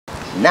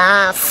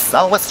Nice,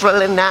 oh it's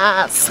really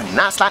nice.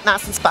 Nice like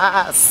nice and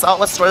spice.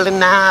 Oh it's really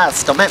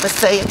nice. Don't make me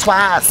say it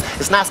twice.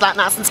 It's nice like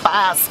nice and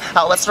spice.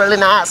 Oh it's really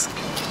nice.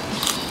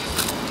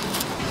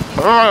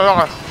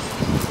 Alright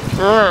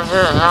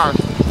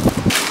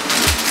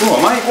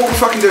mate, what are we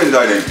fucking doing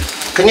today then?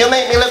 Can you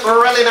make me look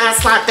really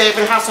nice like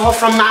David Hasselhoff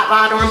from Knight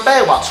Rider and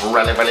Baywatch?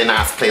 Really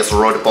nice please,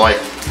 Roddy boy.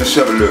 Let's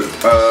have a look.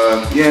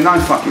 Yeah, no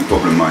fucking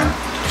problem mate.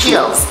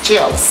 Cheers,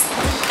 cheers.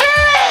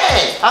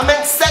 Hey! I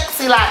meant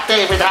sexy like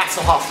David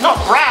Hasselhoff, not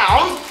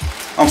brown.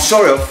 I'm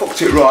sorry, I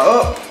fucked it right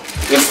up.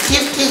 Can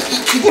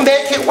you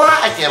make it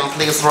white again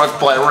please, Roddy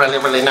boy?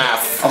 Really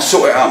nice. I'll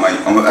sort it out mate,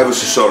 I'm ever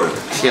so sorry.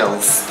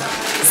 Cheers.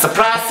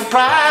 Surprise,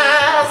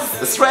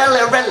 surprise! It's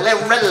really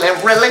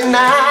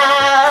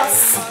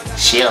nice.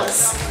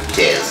 Cheers.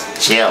 Cheers.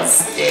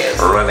 Cheers. Cheers.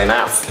 Really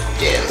nice.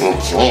 Cheers.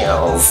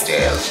 Cheers.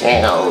 Cheers.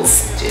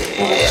 Cheers.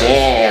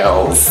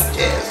 Cheers.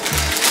 Cheers.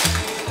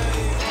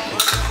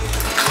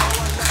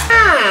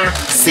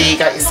 See, you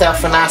got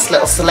yourself a nice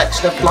little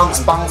selection of blunts,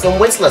 bungs and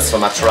whistlers for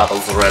my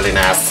troubles. Really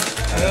nice.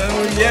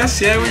 Yes,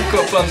 yeah, we've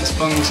got blunts,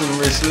 bungs and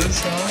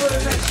whistlers.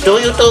 Do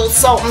you do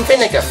salt and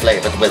vinegar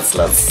flavoured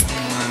whistlers?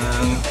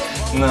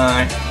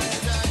 No.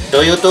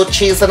 Do you do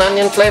cheese and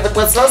onion flavoured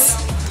whistlers?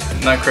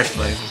 No crisp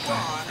flavours,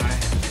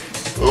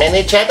 no.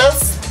 Mini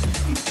cheddars?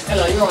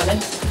 Hello, you alright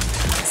then?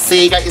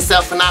 See, you got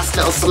yourself a nice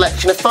little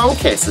selection of phone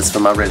cases for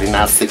my really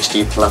nice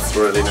 16 plus,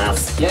 really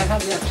nice. Yeah, I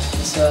have, yeah.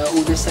 It's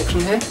all this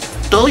section here.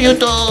 Do you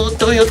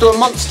do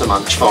Monster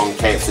Munch phone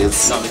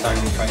cases? No, we don't,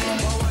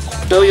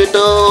 no. Do you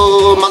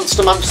do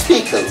Monster Munch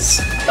speakers?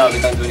 No, we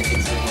don't do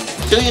anything to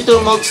Do you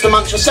do Monster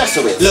Munch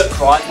accessories? Look,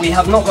 right, we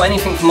have not got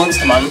anything for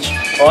Monster Munch,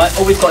 right?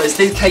 All we've got is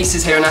these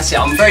cases here and that's it.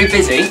 I'm very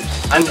busy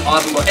and I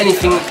haven't got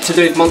anything to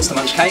do with Monster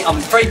Munch, okay? I'm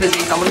very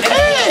busy, I want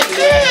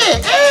anything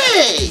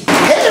Hey,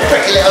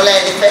 pretty little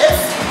lady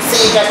face.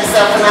 See, you got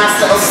yourself a nice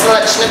little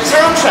selection of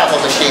time travel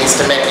machines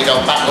to make me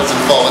go backwards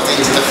and forwards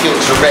into the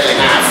future, really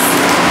nice.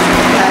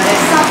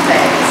 There's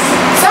sunbeds.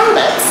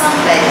 Sunbeds?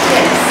 Sunbeds,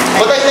 yes.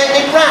 Will they make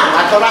me brown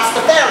like a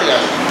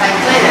Rastafarian? They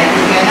do, they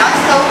give you a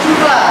nice golden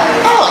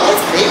glow. Oh,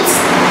 yes please.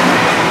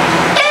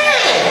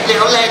 Hey,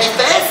 little lady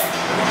face.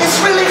 It's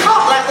really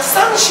hot like the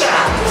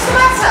sunshine. What's the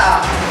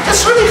matter?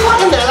 It's really hot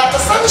in there like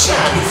the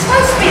sunshine. It's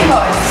supposed to be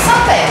hot, it's a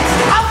sunbed.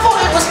 I thought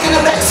it was going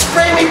to make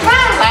spray me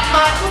brown like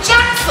Michael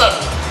Jackson.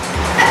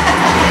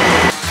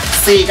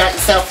 See, you got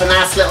yourself a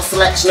nice little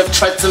selection of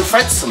treads and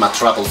threads for my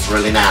troubles,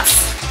 really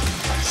nice.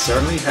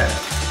 Certainly have.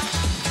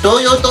 Do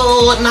you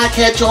do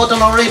Nike,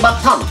 Jordan or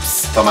Reebok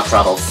pumps for my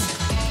troubles?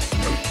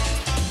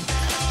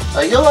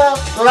 Are you a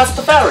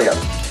Rastafarian?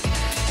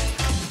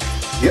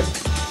 Yep.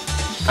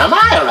 Am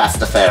I a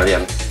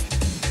Rastafarian?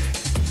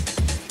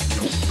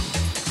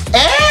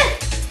 Eh?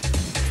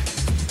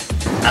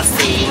 I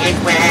see it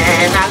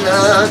when I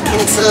look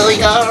into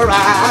your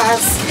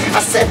eyes. I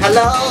said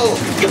hello,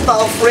 you're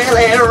both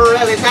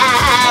really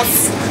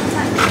nice.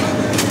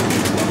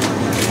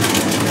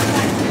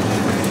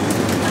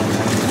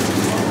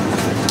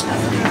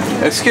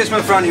 Excuse me,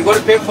 friend, you got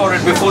to pay for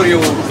it before you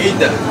eat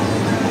that.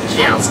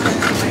 Cheers.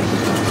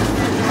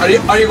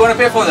 Are you going to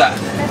pay for that?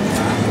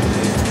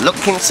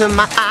 Look into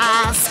my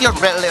eyes, you're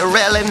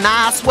really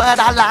nice. Would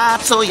I lie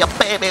to you,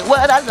 baby?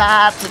 Would I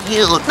lie to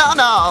you?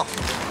 No.